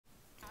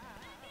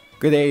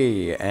Good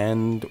day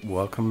and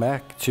welcome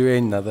back to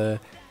another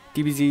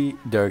Dbz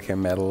Dokkan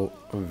medal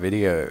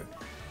video.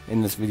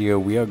 In this video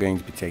we are going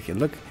to be taking a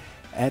look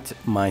at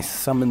my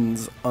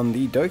summons on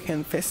the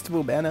Dokkan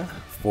Festival banner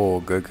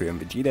for Goku and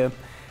Vegeta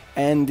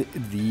and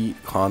the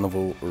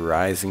Carnival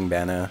Rising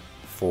banner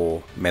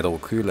for Metal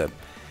Cooler.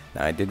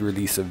 Now I did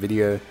release a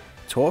video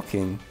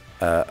talking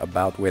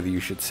about whether you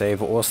should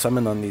save or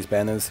summon on these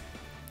banners.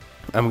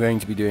 I'm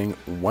going to be doing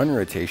one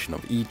rotation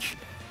of each.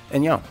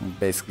 And yeah,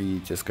 basically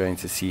just going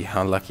to see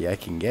how lucky I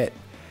can get.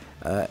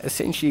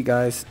 Essentially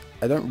guys,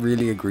 I don't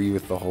really agree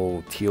with the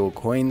whole teal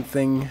coin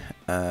thing.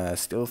 I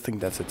still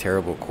think that's a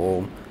terrible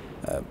call.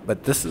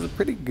 But this is a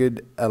pretty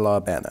good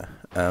LR banner.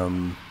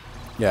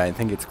 Yeah, I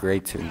think it's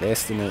great to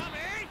invest in it.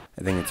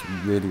 I think it's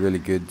really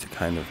good to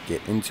kind of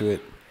get into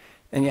it.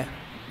 And yeah,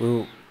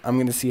 I'm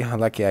going to see how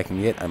lucky I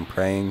can get. I'm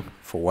praying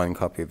for one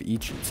copy of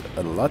each. It's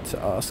a lot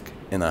to ask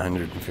in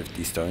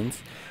 150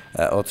 stones.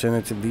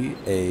 Alternatively,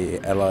 a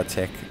LR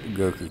Tech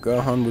Goku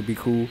Gohan would be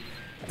cool.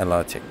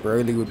 LR Tech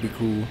Broly would be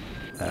cool.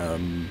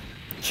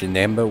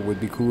 Chinemba would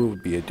be cool,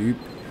 would be a dupe.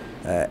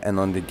 And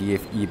on the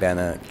DFE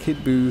banner, Kid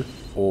Buu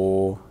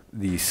or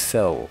the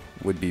Cell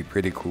would be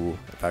pretty cool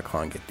if I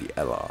can't get the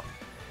LR.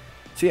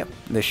 So yeah,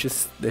 let's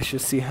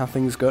just see how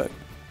things go.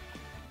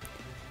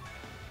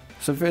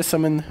 So first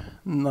summon,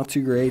 not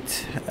too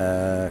great.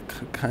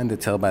 Kinda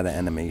tell by the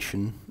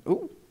animation.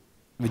 Oh,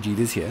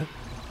 Vegeta's here.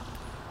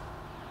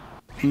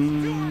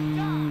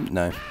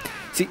 No.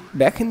 See,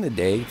 back in the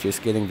day,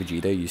 just getting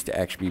Vegeta used to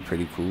actually be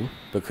pretty cool,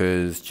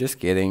 because just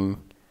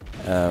getting,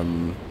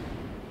 the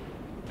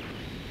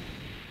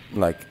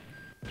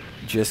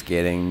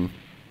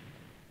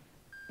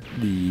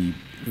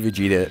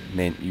Vegeta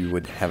meant you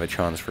would have a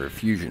chance for a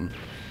fusion.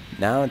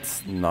 Now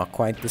it's not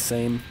quite the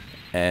same,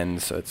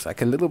 and so it's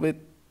like a little bit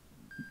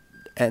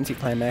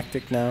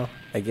anticlimactic now,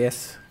 I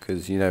guess,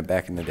 because, you know,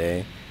 back in the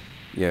day,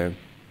 you know,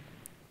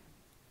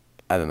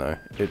 I don't know,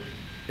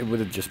 it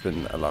would have just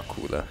been a lot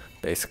cooler.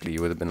 Basically,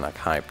 you would have been like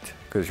hyped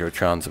because your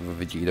chance of a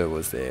Vegeta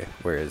was there,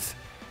 whereas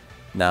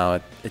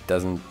now it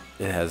doesn't.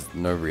 It has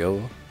no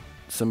real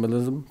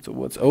symbolism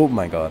towards. Oh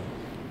my god!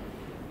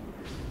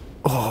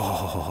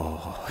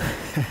 Oh,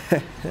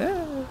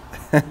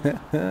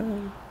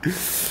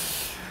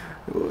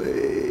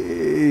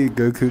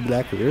 Goku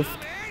Black Rift.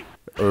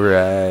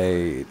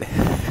 Alright,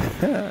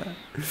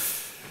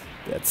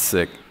 that's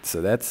sick.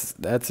 So that's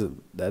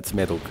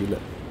Metal Cooler.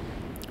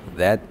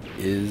 That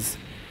is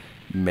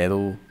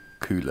Metal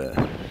Cooler.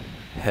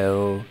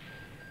 Hell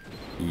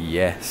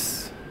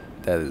yes.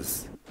 That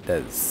is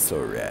so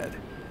rad.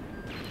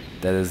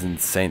 That is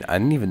insane. I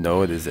didn't even know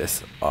what his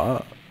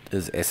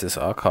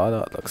SSR card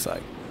art looks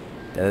like.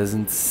 That is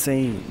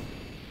insane.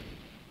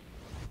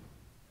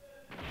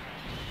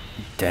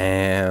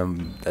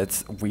 Damn,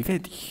 we've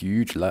had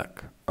huge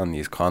luck on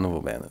these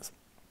Carnival banners.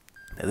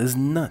 That is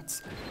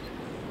nuts.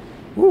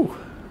 Woo.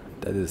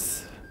 That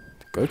is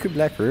Goku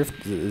Black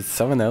Rift is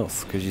someone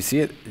else, because you see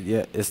it,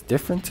 yeah, it's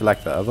different to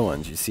like the other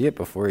ones. You see it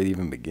before it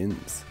even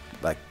begins.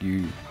 Like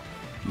you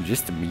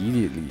just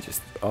immediately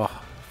just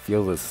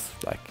feel this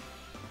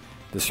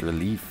this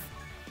relief.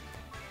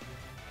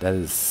 That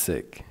is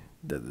sick.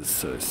 That is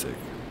so sick.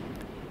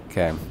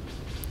 Okay.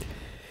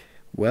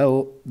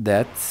 Well,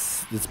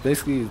 it's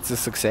basically a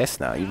success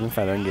now. Even if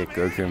I don't get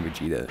Goku and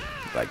Vegeta,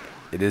 like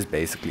it is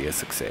basically a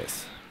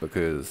success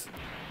because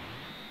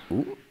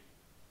ooh.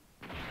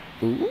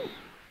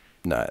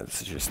 No,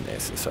 this is just an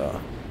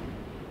SSR.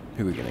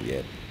 Who are we gonna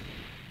get?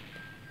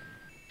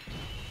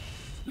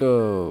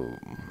 Oh,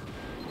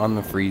 on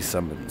the free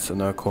summon, so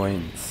no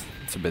coins.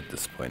 It's a bit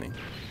disappointing.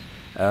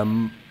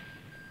 Oh,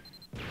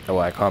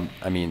 I can't.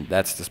 I mean,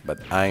 that's just. But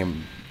I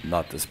am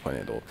not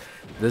disappointed at all.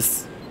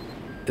 This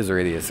is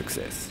already a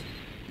success.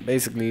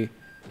 Basically,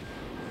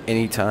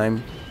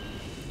 anytime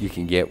you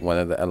can get one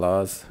of the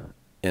LRs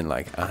in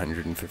like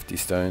 150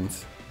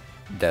 stones,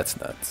 that's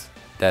nuts.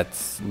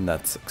 That's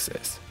nuts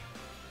success.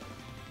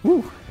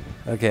 Woo.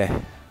 Okay.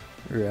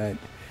 Right.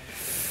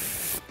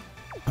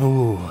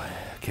 Oh.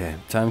 Okay.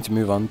 Time to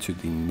move on to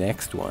the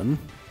next one.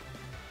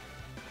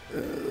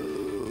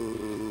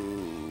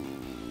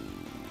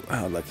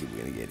 How lucky are we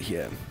gonna get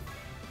here?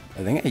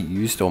 I think I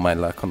used all my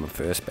luck on the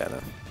first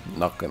banner.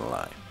 Not gonna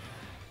lie.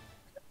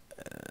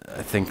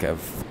 I think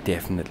I've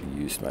definitely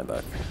used my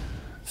luck.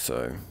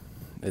 So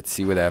let's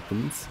see what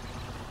happens.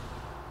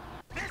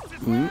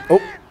 Oh.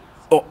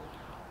 Oh.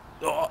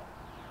 Oh.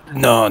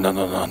 No. Oh, no.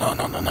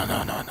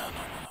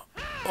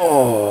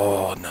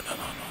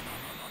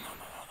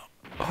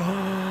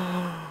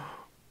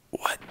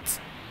 What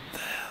the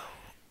hell?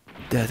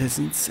 That is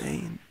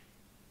insane.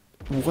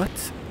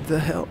 What the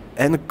hell?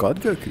 And a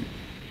God Goku.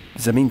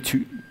 Does that mean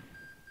two?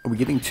 Are we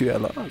getting two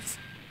LRs?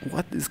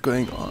 What is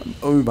going on?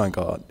 Oh my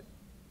god.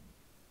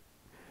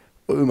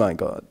 Oh my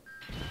god.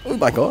 Oh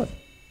my god.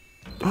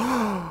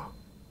 Oh,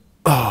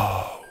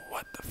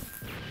 what the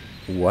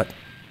what?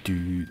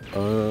 Dude,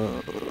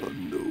 no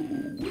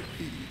way.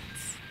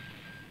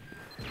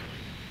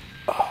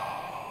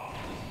 Oh,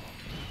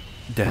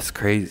 that's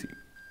crazy.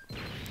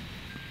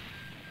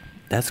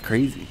 That's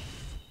crazy.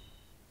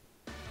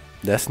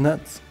 That's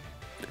nuts.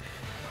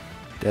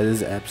 That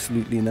is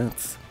absolutely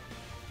nuts.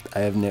 I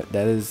have never.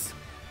 That is.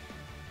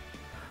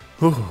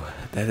 Whew,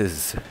 that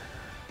is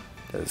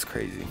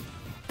crazy.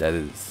 That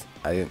is.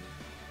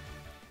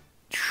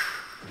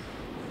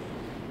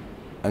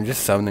 I'm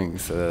just summoning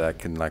so that I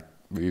can like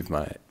move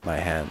my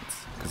hands,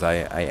 because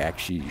I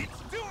actually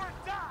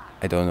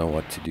I don't know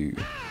what to do.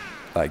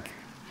 Like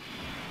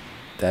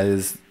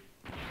that's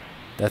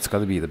got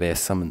to be the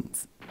best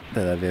summons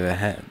that I've ever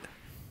had.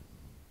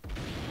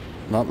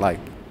 Not like,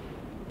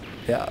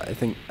 yeah,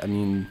 I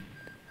mean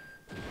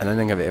I don't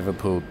think I've ever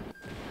pulled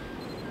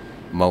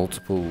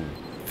multiple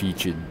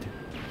featured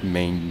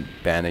main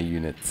banner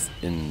units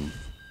in,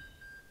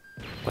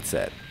 what's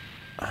that,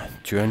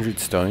 200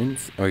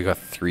 stones, and we got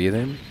 3 of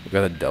them. We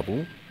got a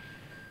double.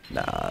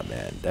 Nah,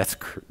 man, that's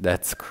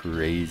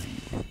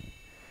crazy.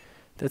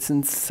 That's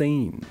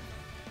insane.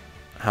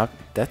 How?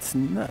 That's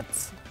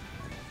nuts.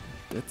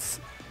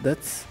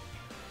 That's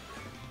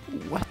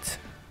what?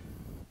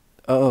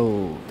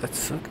 Oh, that's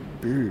such a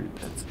bird.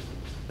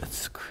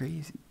 That's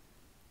crazy.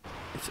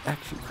 It's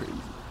actually crazy.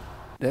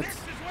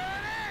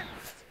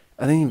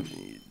 I think,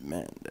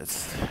 man,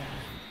 that's.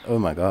 Oh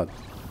my god.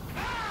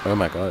 Oh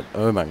my god.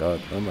 Oh my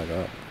god. Oh my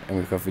god. And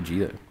we've got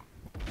Vegeta.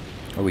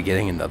 Are we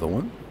getting another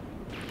one?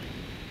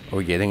 Are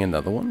we getting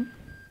another one?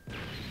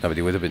 No, but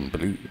it would have been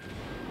blue.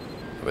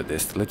 But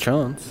there's still a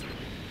chance.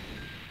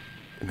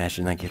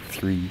 Imagine I get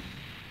 3.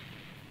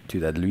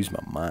 Dude, I'd lose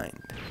my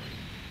mind.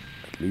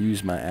 I'd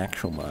lose my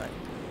actual mind.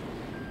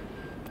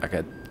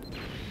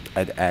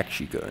 I'd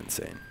actually go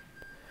insane.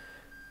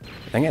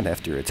 I think I'd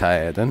have to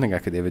retire. I don't think I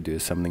could ever do a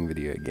summoning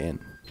video again.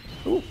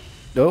 Ooh.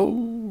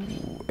 Oh,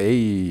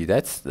 hey,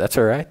 that's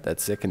alright.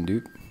 That's second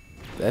dupe.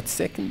 That's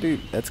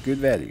good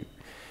value.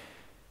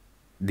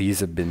 These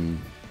have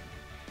been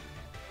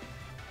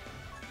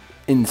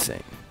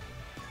insane.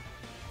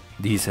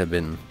 These have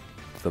been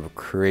the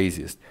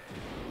craziest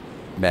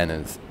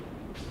banners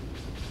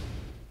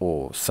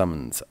or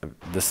summons.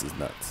 This is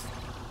nuts.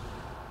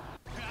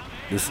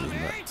 This is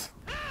nuts.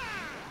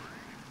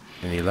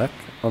 Any luck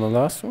on the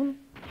last one?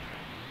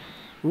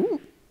 Ooh.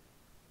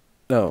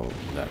 No.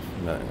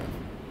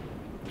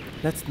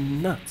 That's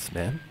nuts,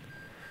 man.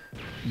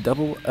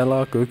 Double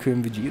LR Goku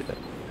and Vegeta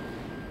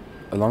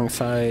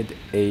alongside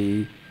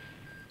a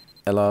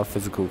LR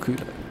physical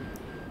Cooler.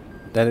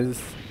 That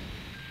is,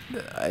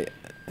 I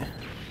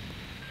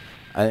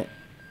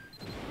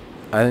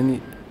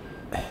didn't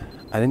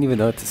even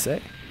know what to say.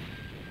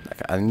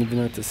 Like, I didn't even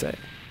know what to say.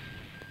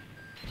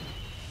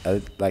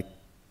 Like,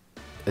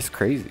 it's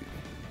crazy.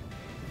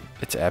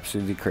 It's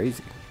absolutely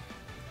crazy.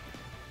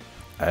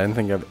 I don't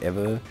think I've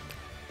ever.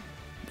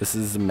 This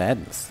is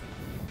madness.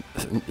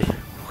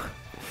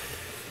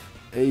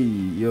 Hey,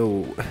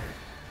 yo.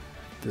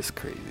 That's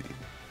crazy.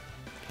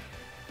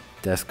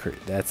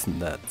 That's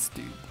nuts,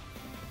 dude.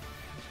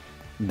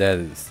 That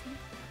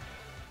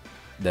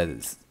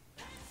is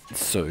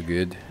so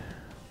good.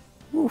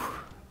 Whew.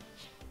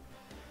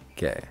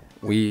 Okay,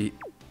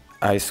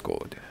 I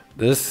scored.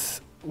 This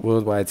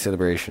worldwide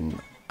celebration,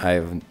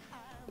 I've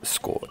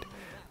scored.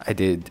 I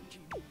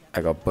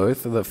got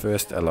both of the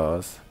first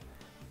LRs,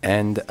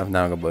 and I've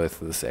now got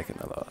both of the second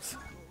LRs.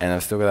 And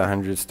I've still got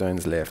 100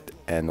 stones left,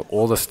 and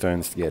all the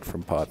stones to get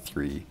from part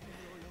 3.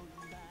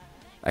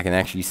 I can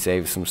actually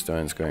save some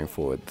stones going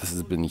forward. This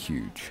has been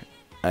huge.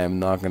 I am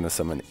not going to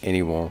summon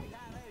any more.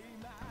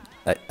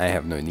 I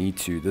have no need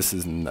to. This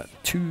is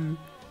 2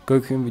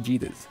 Goku and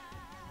Vegetas.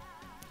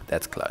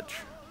 That's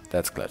clutch.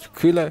 That's clutch.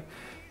 Cooler,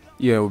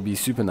 yeah, it would be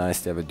super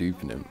nice to have a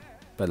dupe in him.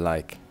 But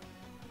like,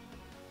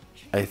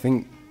 I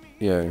think,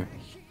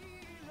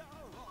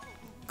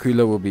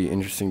 Cooler will be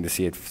interesting to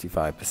see at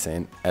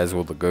 55%, as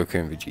will the Goku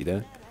and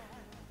Vegeta.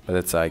 But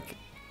it's like,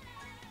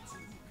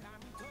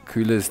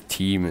 Cooler's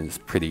team is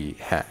pretty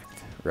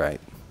hacked, right?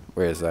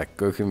 Whereas like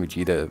Goku and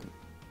Vegeta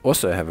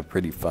also have a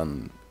pretty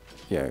fun,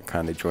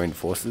 kind of joint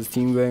forces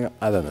team going on.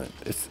 I don't know.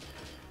 It's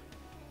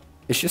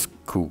just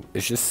cool.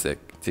 It's just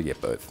sick to get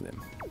both of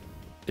them.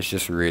 It's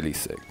just really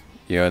sick.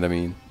 You know what I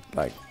mean?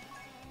 Like,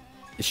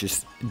 it's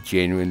just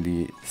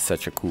genuinely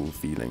such a cool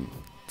feeling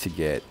to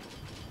get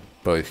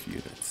both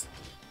units.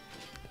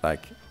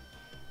 Like,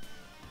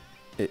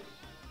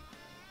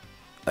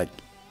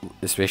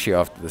 especially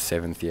after the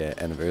 7th year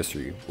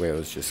anniversary, where it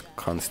was just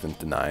constant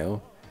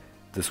denial,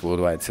 this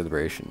worldwide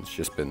celebration's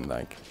just been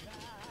like,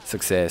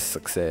 success,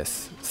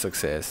 success,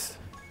 success,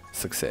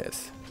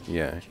 success.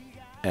 Yeah.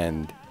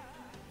 And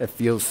it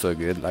feels so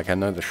good. Like, I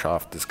know the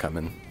shaft is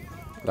coming.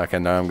 Like, I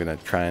know I'm gonna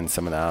try and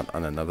summon out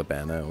on another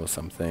banner or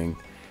something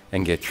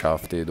and get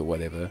shafted or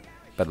whatever.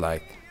 But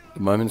like,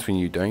 the moments when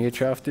you don't get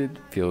shafted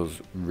feels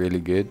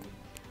really good.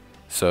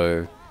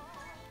 So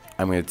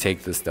I'm gonna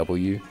take this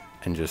W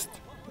and just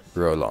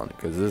roll on,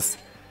 because this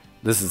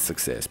is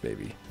success,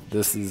 baby.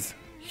 This is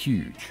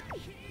huge.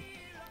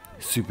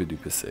 Super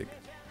duper sick.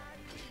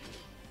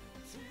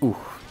 Ooh,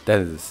 there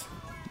was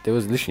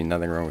literally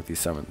nothing wrong with these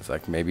summons.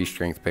 Like, maybe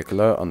Strength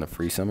Piccolo on the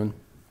free summon,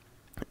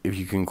 if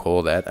you can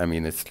call that. I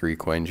mean, it's 3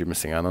 coins you're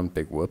missing out on.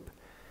 Big whoop.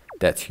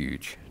 That's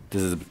huge.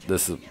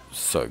 This is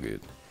so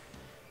good.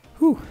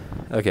 Whew.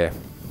 Okay,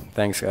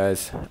 thanks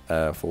guys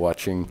for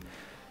watching.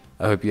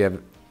 I hope you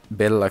have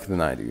better luck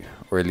than I do,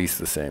 or at least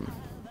the same,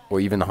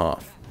 or even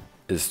half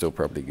is still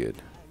probably good.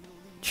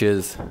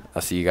 Cheers,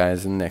 I'll see you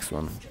guys in the next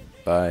one.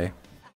 Bye.